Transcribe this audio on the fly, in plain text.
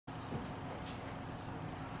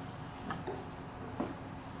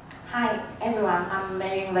Hi everyone, I'm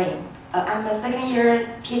Mei Lin. I'm a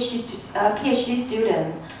second-year PhD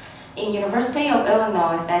student in University of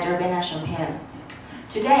Illinois at Urbana-Champaign.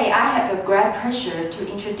 Today, I have a great pleasure to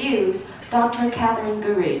introduce Dr. Katherine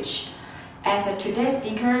Goodrich as a today's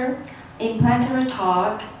speaker in plenary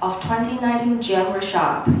talk of 2019 GEM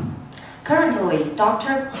workshop. Currently,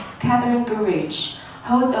 Dr. Katherine Goodrich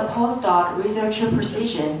holds a postdoc researcher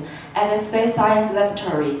position at the Space Science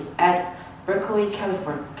Laboratory at Berkeley,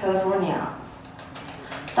 California.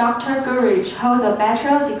 Dr. Goodrich holds a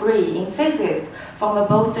bachelor degree in physics from the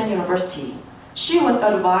Boston University. She was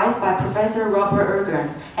advised by Professor Robert Urgan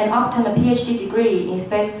and obtained a PhD degree in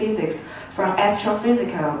space physics from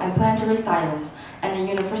Astrophysical and Planetary Science at the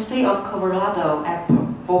University of Colorado at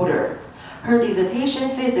Boulder. Her dissertation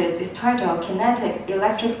thesis is titled Kinetic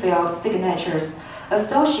Electric Field Signatures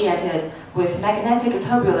Associated with Magnetic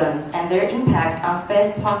Turbulence and Their Impact on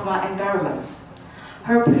Space Plasma Environments.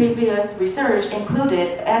 Her previous research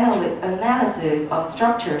included analysis of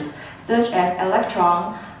structures such as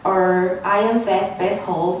electron or ion-phase space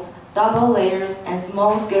holes, double layers, and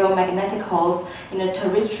small-scale magnetic holes in the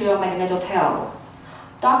terrestrial magnetotail.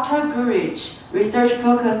 Dr. Goodrich research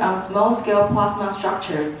focused on small-scale plasma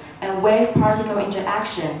structures and wave-particle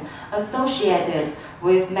interaction associated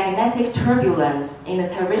with magnetic turbulence in the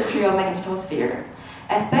terrestrial magnetosphere,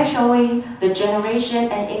 especially the generation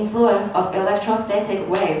and influence of electrostatic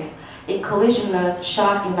waves in collisionless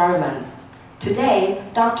shock environments. Today,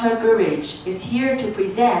 Dr. Goodrich is here to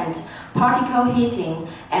present particle heating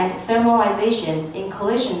and thermalization in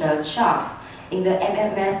collisionless shocks in the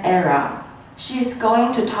MMS era. She is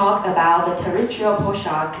going to talk about the terrestrial pole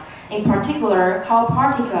shock, in particular how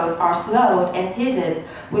particles are slowed and heated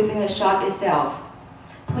within the shock itself.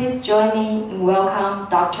 Please join me in welcome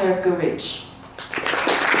Dr. Goodrich.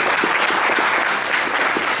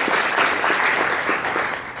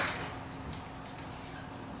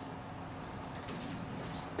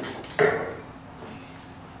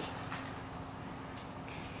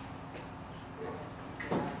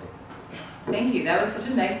 Thank you. That was such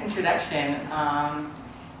a nice introduction,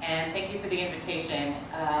 and thank you for the invitation.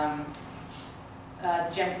 The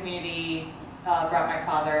GEM community brought my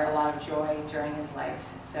father a lot of joy during his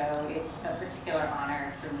life, so it's a particular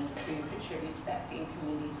honor for me to contribute to that same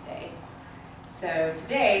community today. So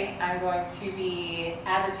today, I'm going to be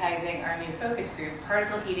advertising our new focus group,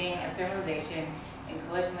 Particle Heating and Thermalization in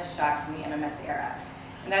Collisionless Shocks in the MMS Era.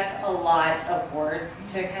 And that's a lot of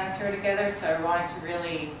words to kind of throw together, so I wanted to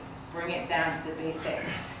really bring it down to the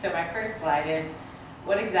basics. So my first slide is,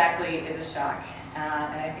 what exactly is a shock?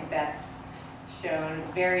 And I think that's shown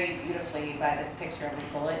very beautifully by this picture of a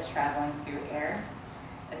bullet traveling through air.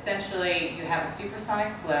 Essentially, you have a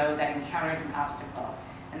supersonic flow that encounters an obstacle,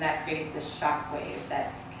 and that creates this shock wave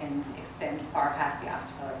that can extend far past the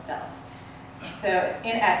obstacle itself. So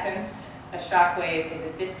in essence, a shock wave is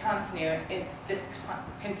a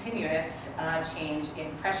discontinuous change in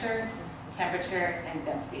pressure, temperature, and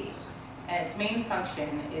density. And its main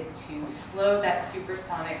function is to slow that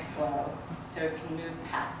supersonic flow so it can move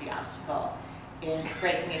past the obstacle. In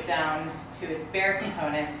breaking it down to its bare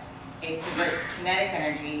components, it converts kinetic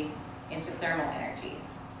energy into thermal energy.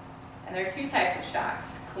 And there are two types of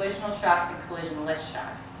shocks, collisional shocks and collisionless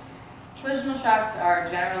shocks. Collisional shocks are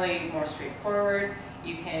generally more straightforward.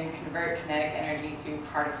 You can convert kinetic energy through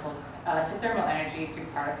to thermal energy through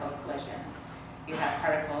particle collisions. You have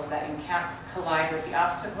particles that collide with the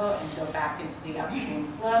obstacle and go back into the upstream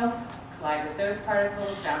flow, collide with those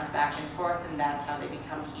particles, bounce back and forth, and that's how they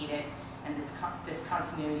become heated, and this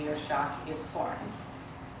discontinuity or shock is formed.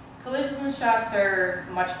 Collisionless shocks are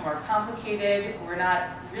much more complicated. We're not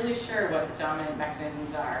really sure what the dominant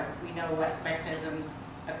mechanisms are. We know what mechanisms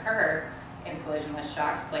occur in collisionless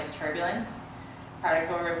shocks, like turbulence,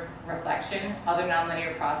 particle reflection, other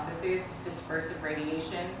nonlinear processes, dispersive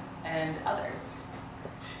radiation, and others.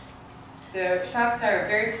 So shocks are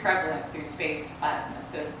very prevalent through space plasma,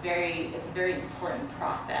 so it's a very important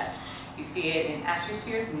process. You see it in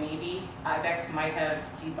astrospheres, maybe. IBEX might have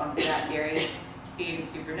debunked that theory. You see it in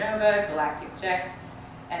supernova, galactic jets,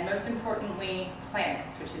 and most importantly,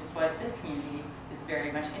 planets, which is what this community is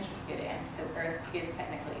very much interested in, because Earth is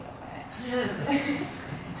technically a planet.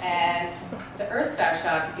 And the Earth-style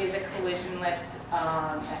shock is a collisionless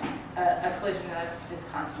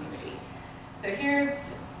discontinuity. So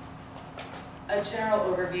here's a general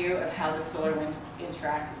overview of how the solar wind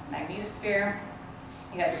interacts with the magnetosphere.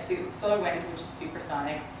 You have the solar wind, which is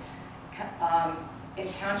supersonic,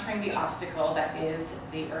 encountering the obstacle that is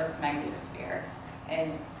the Earth's magnetosphere.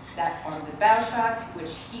 And that forms a bow shock,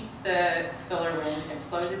 which heats the solar wind and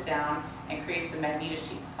slows it down and creates the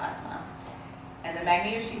magnetosheath plasma. And the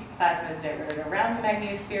magnetosheath plasma is diverted around the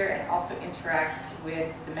magnetosphere and also interacts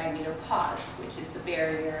with the magnetopause, which is the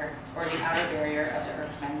barrier or the outer barrier of the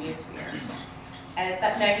Earth's magnetosphere. And it's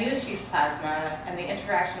that magnetosheath plasma and the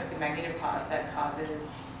interaction with the magnetopause that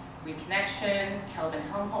causes reconnection,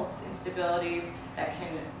 Kelvin-Helmholtz instabilities that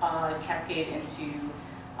can cascade into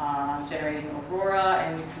generating aurora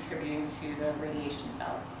and contributing to the radiation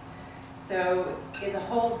belts. So in the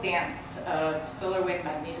whole dance of solar wind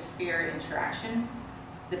magnetosphere interaction,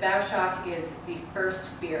 the bow shock is the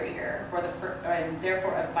first barrier, or and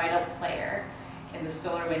therefore a vital player in the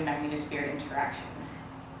solar wind magnetosphere interaction.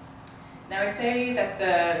 Now I say that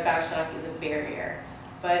the bow shock is a barrier,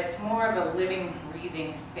 but it's more of a living,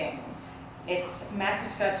 breathing thing. It's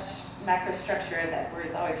macrostructure, that word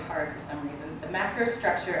is always hard for some reason. The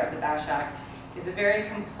macrostructure of the bow shock is a very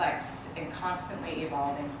complex and constantly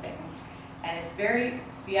evolving thing. And it's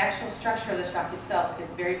the actual structure of the shock itself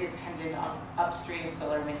is very dependent on upstream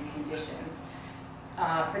solar wind conditions,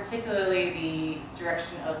 particularly the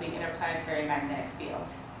direction of the interplanetary magnetic field.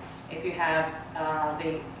 If you have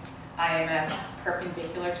the IMF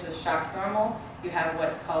perpendicular to the shock normal, you have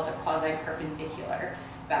what's called a quasi-perpendicular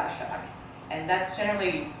bow shock. And that's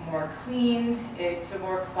generally more clean. It's a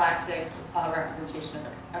more classic representation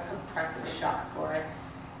of a compressive shock, or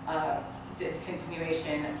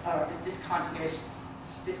discontinuation or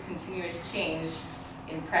discontinuous change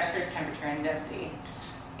in pressure, temperature, and density.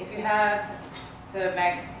 If you have the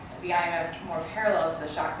IMF more parallel to the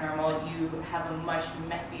shock normal, you have a much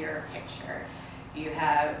messier picture. You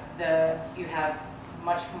have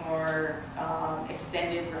much more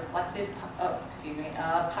extended reflected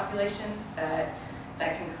populations that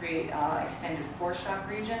can create extended foreshock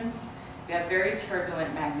regions. You have very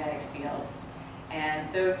turbulent magnetic fields.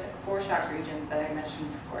 And those foreshock regions that I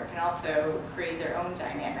mentioned before can also create their own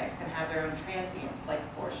dynamics and have their own transients, like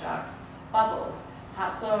foreshock bubbles,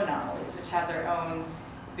 hot flow anomalies, which have their own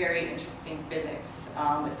very interesting physics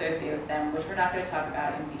associated with them, which we're not going to talk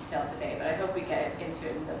about in detail today, but I hope we get into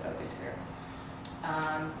it in the focus group.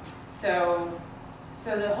 So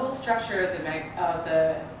the whole structure of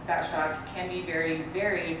the bow shock can be very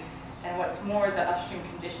varied, and what's more, the upstream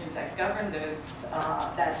conditions that govern those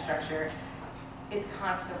that structure is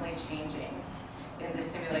constantly changing. In this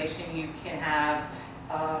simulation, you can have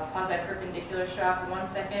quasi-perpendicular shock 1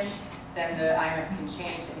 second, then the IMF can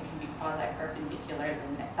change and it can be quasi-perpendicular,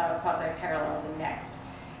 quasi-parallel the next.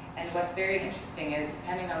 And what's very interesting is,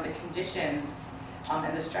 depending on the conditions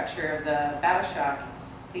and the structure of the bow shock,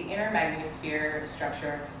 the inner magnetosphere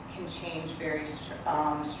structure can change very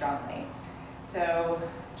strongly. So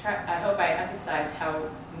I hope I emphasize how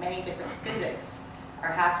many different physics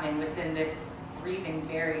are happening within this breathing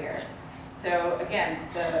barrier. So again,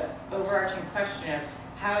 the overarching question of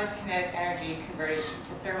how is kinetic energy converted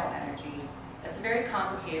to thermal energy, that's a very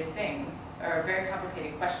complicated thing, or a very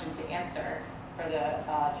complicated question to answer for the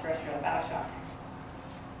terrestrial bow shock.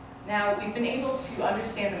 Now, we've been able to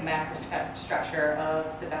understand the macrostructure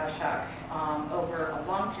of the bow shock over a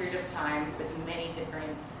long period of time with many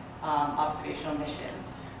different observational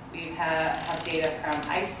missions. We have data from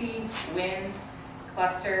ICEY, WIND,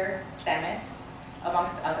 Cluster, Themis,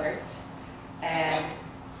 amongst others. And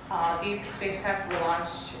these spacecraft were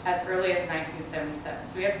launched as early as 1977.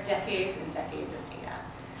 So we have decades and decades of data.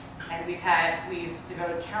 And we've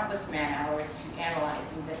devoted countless man hours to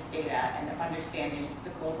analyzing this data and understanding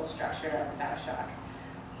the global structure of the bow shock.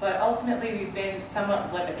 But ultimately, we've been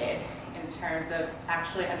somewhat limited in terms of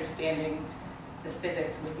actually understanding the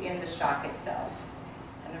physics within the shock itself.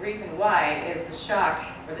 And the reason why is the shock,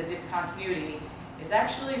 or the discontinuity, is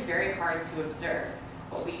actually very hard to observe.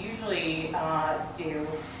 What we usually do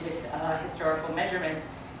with historical measurements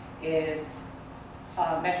is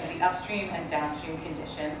measure the upstream and downstream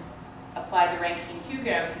conditions, apply the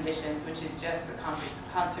Rankine-Huguenot conditions, which is just the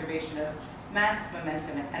conservation of mass,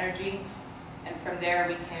 momentum, and energy, and from there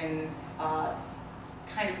we can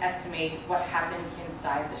kind of estimate what happens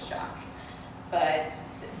inside the shock. But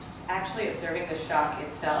actually observing the shock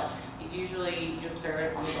itself, usually you observe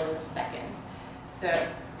it on the order of seconds. So,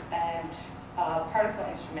 and particle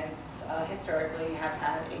instruments historically have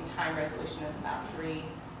had a time resolution of about 3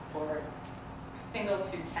 or single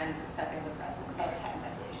to tens of seconds of time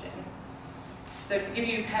resolution. So to give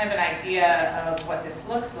you kind of an idea of what this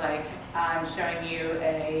looks like, I'm showing you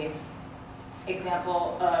an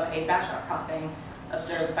example of a bow shock crossing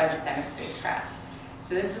observed by the Themis spacecraft.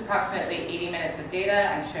 So this is approximately 80 minutes of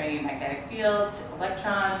data. I'm showing you magnetic fields,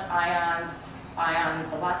 electrons, ions, ion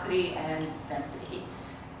velocity, and density.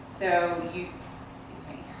 So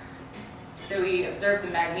we observed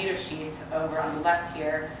the magnetosheath over on the left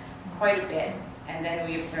here quite a bit, and then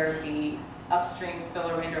we observed the upstream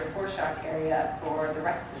solar wind or foreshock area for the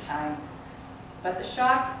rest of the time. But the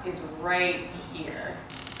shock is right here,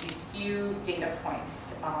 these few data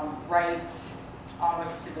points, right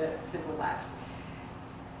almost to the left.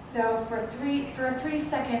 So for a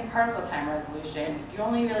 3-second particle time resolution, you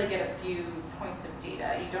only really get a few points of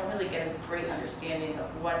data. You don't really get a great understanding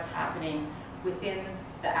of what's happening within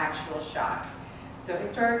the actual shock. So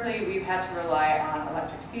historically, we've had to rely on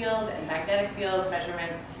electric fields and magnetic field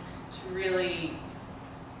measurements to really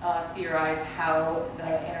theorize how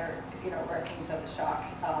the inner workings of the shock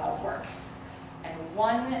work. And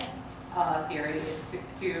one theory is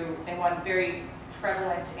and one very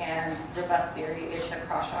prevalent and robust theory is the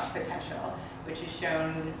cross-shock potential, which is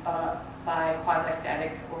shown by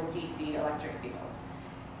quasi-static or DC electric fields.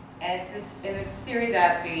 And it's this theory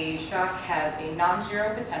that the shock has a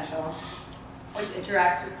non-zero potential, which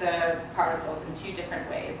interacts with the particles in two different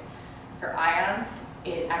ways. For ions,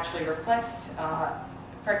 it actually reflects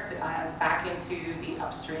the ions back into the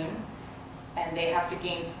upstream, and they have to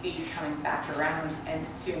gain speed coming back around and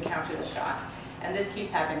to encounter the shock. And this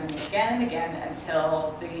keeps happening again and again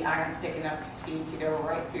until the ions pick enough speed to go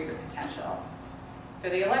right through the potential. For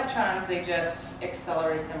the electrons, they just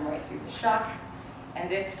accelerate them right through the shock, and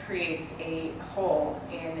this creates a hole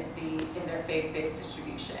in their phase-space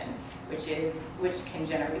distribution, which can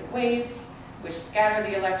generate waves, which scatter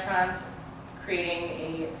the electrons, creating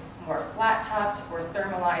a more flat-topped or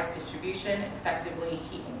thermalized distribution, effectively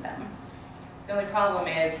heating them. The only problem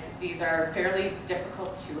is these are fairly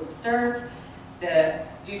difficult to observe.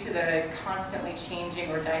 Due to the constantly changing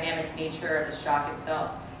or dynamic nature of the shock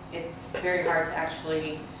itself, it's very hard to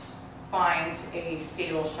actually find a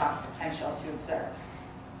stable shock potential to observe.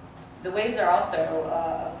 The waves are also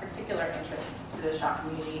of particular interest to the shock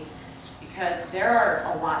community because there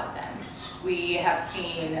are a lot of them. We have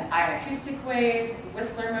seen ion acoustic waves,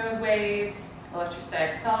 Whistler mode waves,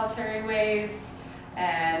 electrostatic solitary waves,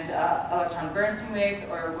 and electron Bernstein waves,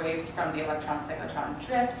 or waves from the electron-cyclotron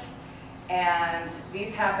drift. And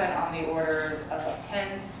these happen on the order of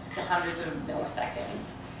tens to hundreds of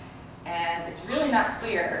milliseconds. And it's really not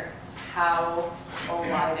clear how or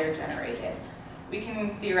why they're generated. We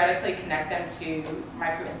can theoretically connect them to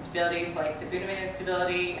micro-instabilities like the Bunemann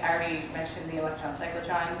instability. I already mentioned the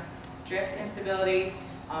electron-cyclotron drift instability,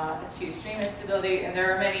 to stream instability, and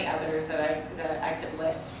there are many others that I could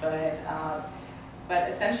list, but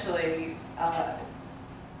essentially,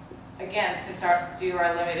 again, since due to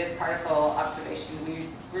our limited particle observation,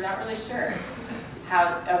 we're not really sure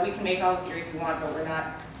how, we can make all the theories we want, but we're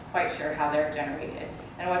not quite sure how they're generated.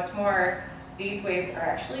 And what's more, these waves are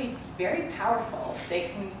actually very powerful.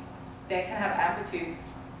 They can have amplitudes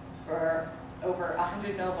for over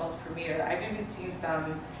 100 millivolts per meter. I've even seen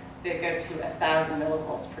some that go to 1,000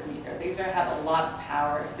 millivolts per meter. These have a lot of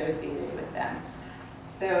power associated with them.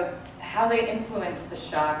 So how they influence the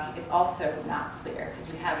shock is also not clear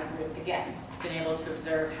because we haven't, again, been able to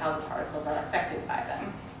observe how the particles are affected by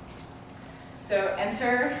them. So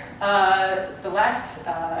enter the last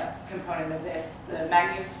component of this, the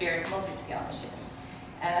magnetospheric multiscale mission.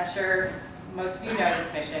 And I'm sure most of you know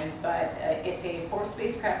this mission, but it's a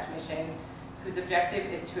 4-spacecraft mission whose objective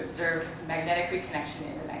is to observe magnetic reconnection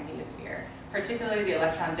in the magnetosphere, particularly the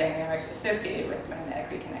electron dynamics associated with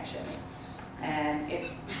magnetic reconnection. And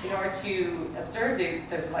in order to observe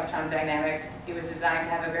those electron dynamics, it was designed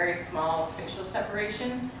to have a very small spatial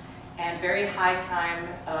separation and very high time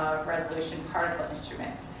resolution particle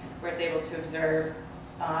instruments, where it's able to observe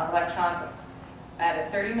electrons at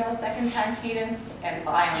a 30 millisecond time cadence and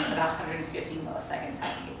ions at 150 millisecond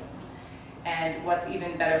time cadence. And what's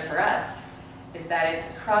even better for us is that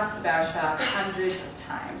it's across the bow shock hundreds of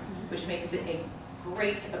times, which makes it a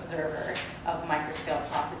great observer of microscale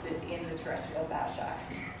processes in the terrestrial bow shock.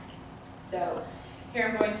 So here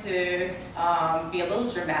I'm going to be a little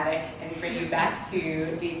dramatic and bring you back to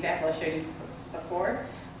the example I showed you before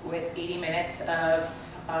with 80 minutes of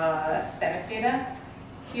THEMIS data.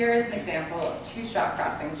 Here is an example of 2 shock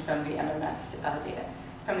crossings from the MMS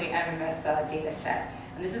data set.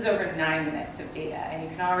 And this is over 9 minutes of data, and you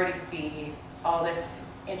can already see all this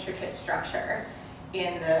intricate structure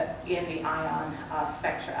in the ion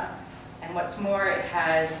spectra. And what's more, it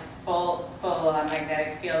has full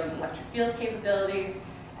magnetic field and electric field capabilities,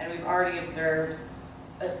 and we've already observed,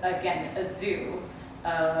 again, a zoo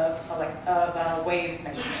of wave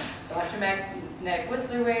measurements. Electromagnetic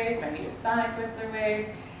Whistler waves, magnetosonic Whistler waves,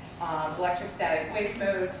 electrostatic wave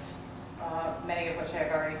modes, many of which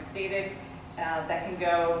I've already stated, that can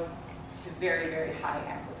go to very, very high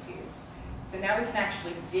amplitudes. So now we can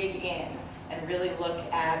actually dig in and really look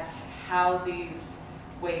at how these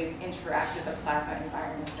waves interact with the plasma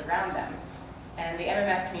environments around them. And the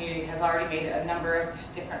MMS community has already made a number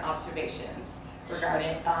of different observations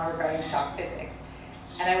regarding shock physics.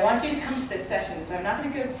 And I want you to come to this session, so I'm not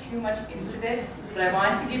going to go too much into this, but I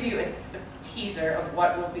wanted to give you a teaser of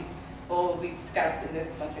what will be discussed in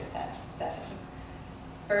this bunch of sessions.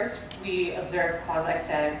 First, we observe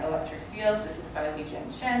quasi-static electric fields. This is by Li Jin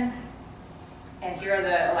Chen. And here are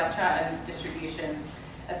the electron distributions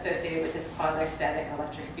associated with this quasi-static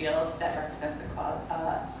electric fields that represents the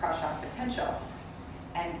cross-shock potential.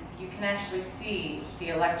 And you can actually see the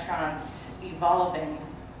electrons evolving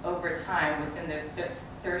over time within those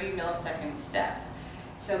 30 millisecond steps.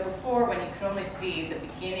 So before, when you could only see the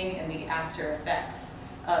beginning and the after effects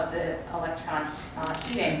of the electron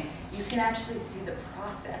heating, you can actually see the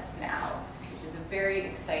process now, which is a very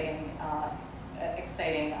exciting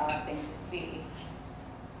thing to see.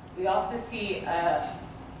 We also see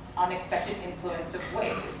unexpected influence of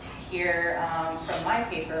waves. Here, from my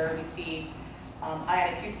paper, we see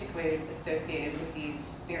ion acoustic waves associated with these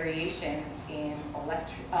variations in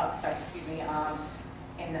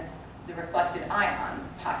in the reflected ion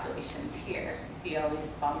populations here. You see all these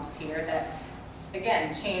bumps here that,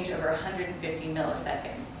 again, change over 150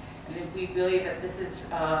 milliseconds. And we believe that this is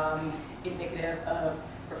indicative of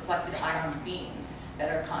reflected ion beams that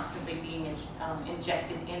are constantly being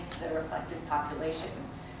injected into the reflected population.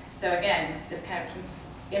 So again, this kind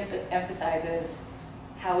of emphasizes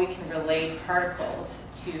how we can relate particles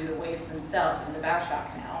to the waves themselves in the bow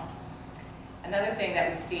shock now. Another thing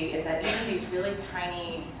that we see is that even these really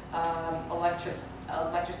tiny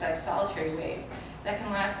electrostatic solitary waves that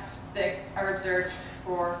are observed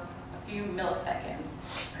for a few milliseconds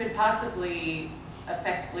could possibly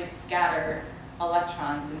effectively scatter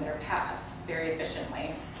electrons in their path very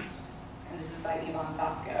efficiently. And this is by Ivan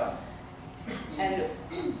Bosco. And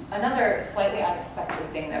another slightly unexpected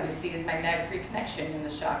thing that we see is magnetic reconnection in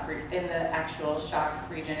the actual shock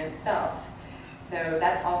region itself. So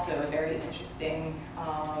that's also a very interesting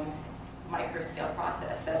microscale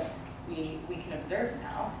process that we can observe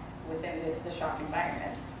now within the shock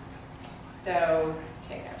environment. So,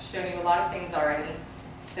 okay, I've shown you a lot of things already.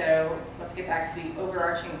 So let's get back to the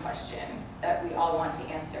overarching question that we all want to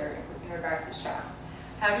answer in regards to shocks.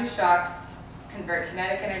 How do shocks convert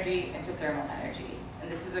kinetic energy into thermal energy? And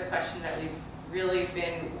this is a question that we've really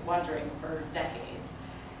been wondering for decades.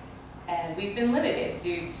 And we've been limited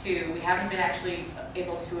due to, we haven't been actually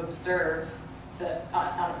able to observe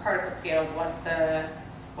on a particle scale what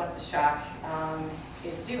the shock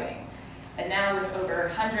is doing. And now with over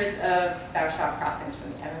hundreds of bow shock crossings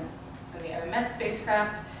from the MMS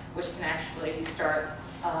spacecraft, which can actually start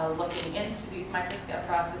looking into these microscale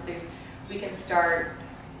processes, we can start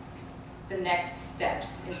the next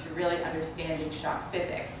steps into really understanding shock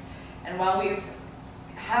physics. And while we've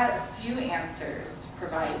had a few answers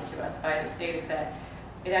provided to us by this data set,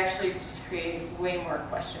 it actually just created way more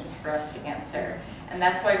questions for us to answer. And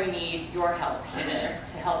that's why we need your help here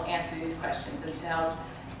to help answer these questions and to help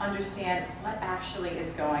understand what actually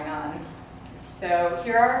is going on. So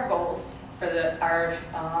here are our goals for our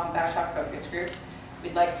bow shock focus group.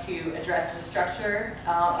 We'd like to address the structure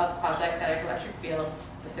of quasi-static electric fields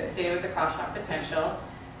associated with the cross-shock potential,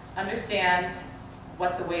 understand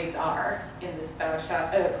what the waves are in this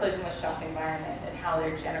collisionless shock environment and how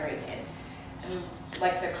they're generated. And we'd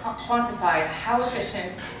like to quantify how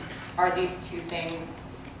efficient are these two things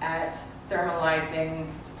at thermalizing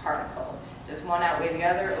particles. Does one outweigh the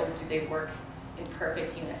other, or do they work in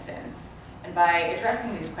perfect unison? And by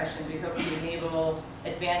addressing these questions, we hope to enable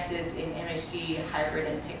advances in MHD, hybrid,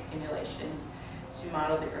 and PIC simulations to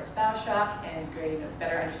model the Earth's bow shock and gain a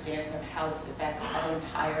better understanding of how this affects our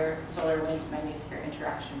entire solar wind magnetosphere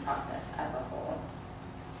interaction process as a whole.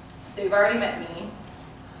 So you've already met me,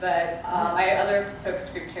 but my other focus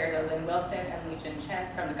group chairs are Lynn Wilson and Li Jin Chen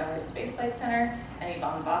from the Goddard Space Flight Center, and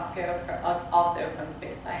Yvonne Bosco, also from the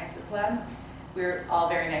Space Sciences Lab. We're all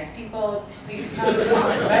very nice people. Please come talk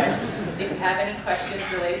to us if you have any questions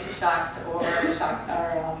related to shocks or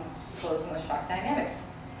collisionless shock dynamics.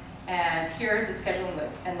 And here's the schedule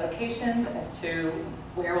and locations as to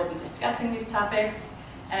where we'll be discussing these topics.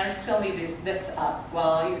 And I'm just going to leave this up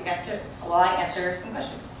while I answer some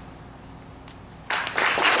questions.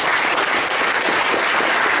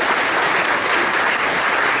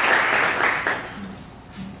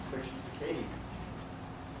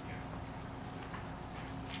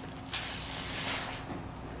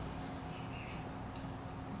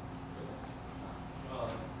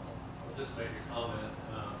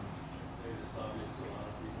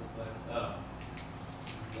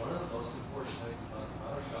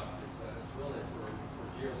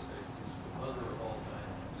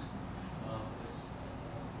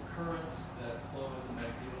 Currents that flow in the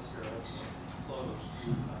magnetosphere also flows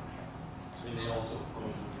through the contact. I mean, they also flow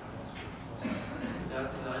through the ionosphere. So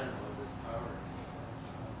that's the dynamo of this power.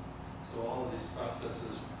 So all of these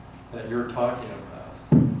processes that you're talking about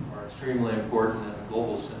are extremely important in a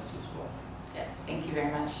global sense as well. Yes, thank you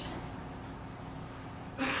very much.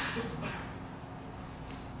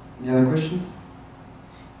 Any other questions?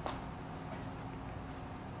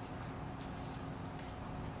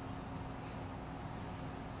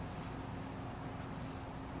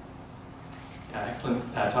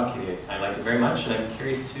 Excellent talk, Katie. I liked it very much, and I'm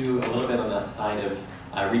curious too a little bit on the side of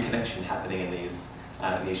reconnection happening in these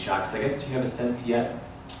shocks. I guess, do you have a sense yet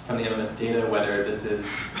from the MMS data whether this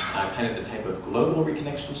is kind of the type of global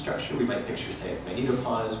reconnection structure we might picture, say, at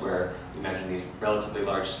magnetopause, where you imagine these relatively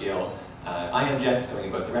large-scale ion jets going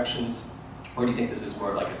in both directions, or do you think this is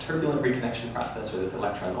more of like a turbulent reconnection process, or this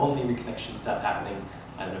electron-only reconnection stuff happening?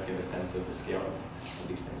 I don't know if you have a sense of the scale of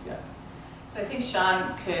these things yet. So I think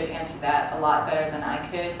Sean could answer that a lot better than I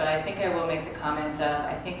could, but I think I will make the comments of,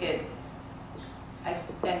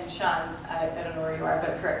 and Sean, I don't know where you are,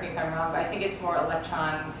 but correct me if I'm wrong, but I think it's more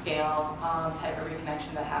electron scale type of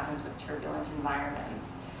reconnection that happens with turbulent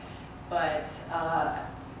environments. But I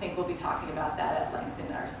think we'll be talking about that at length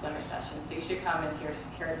in our SWMI session, so you should come and hear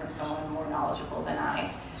it from someone more knowledgeable than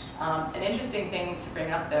I. An interesting thing to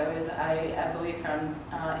bring up, though, is I believe from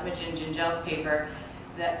Imogen Gingel's paper,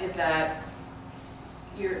 that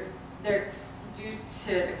they're due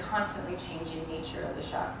to the constantly changing nature of the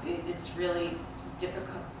shock. It's really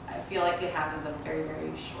difficult. I feel like it happens on a very,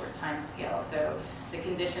 very short time scale. So the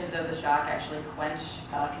conditions of the shock actually quench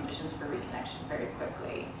conditions for reconnection very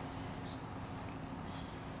quickly.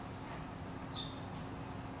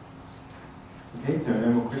 Okay, if there are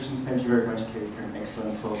no more questions, thank you very much, Katie, for an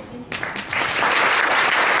excellent talk. Thank you.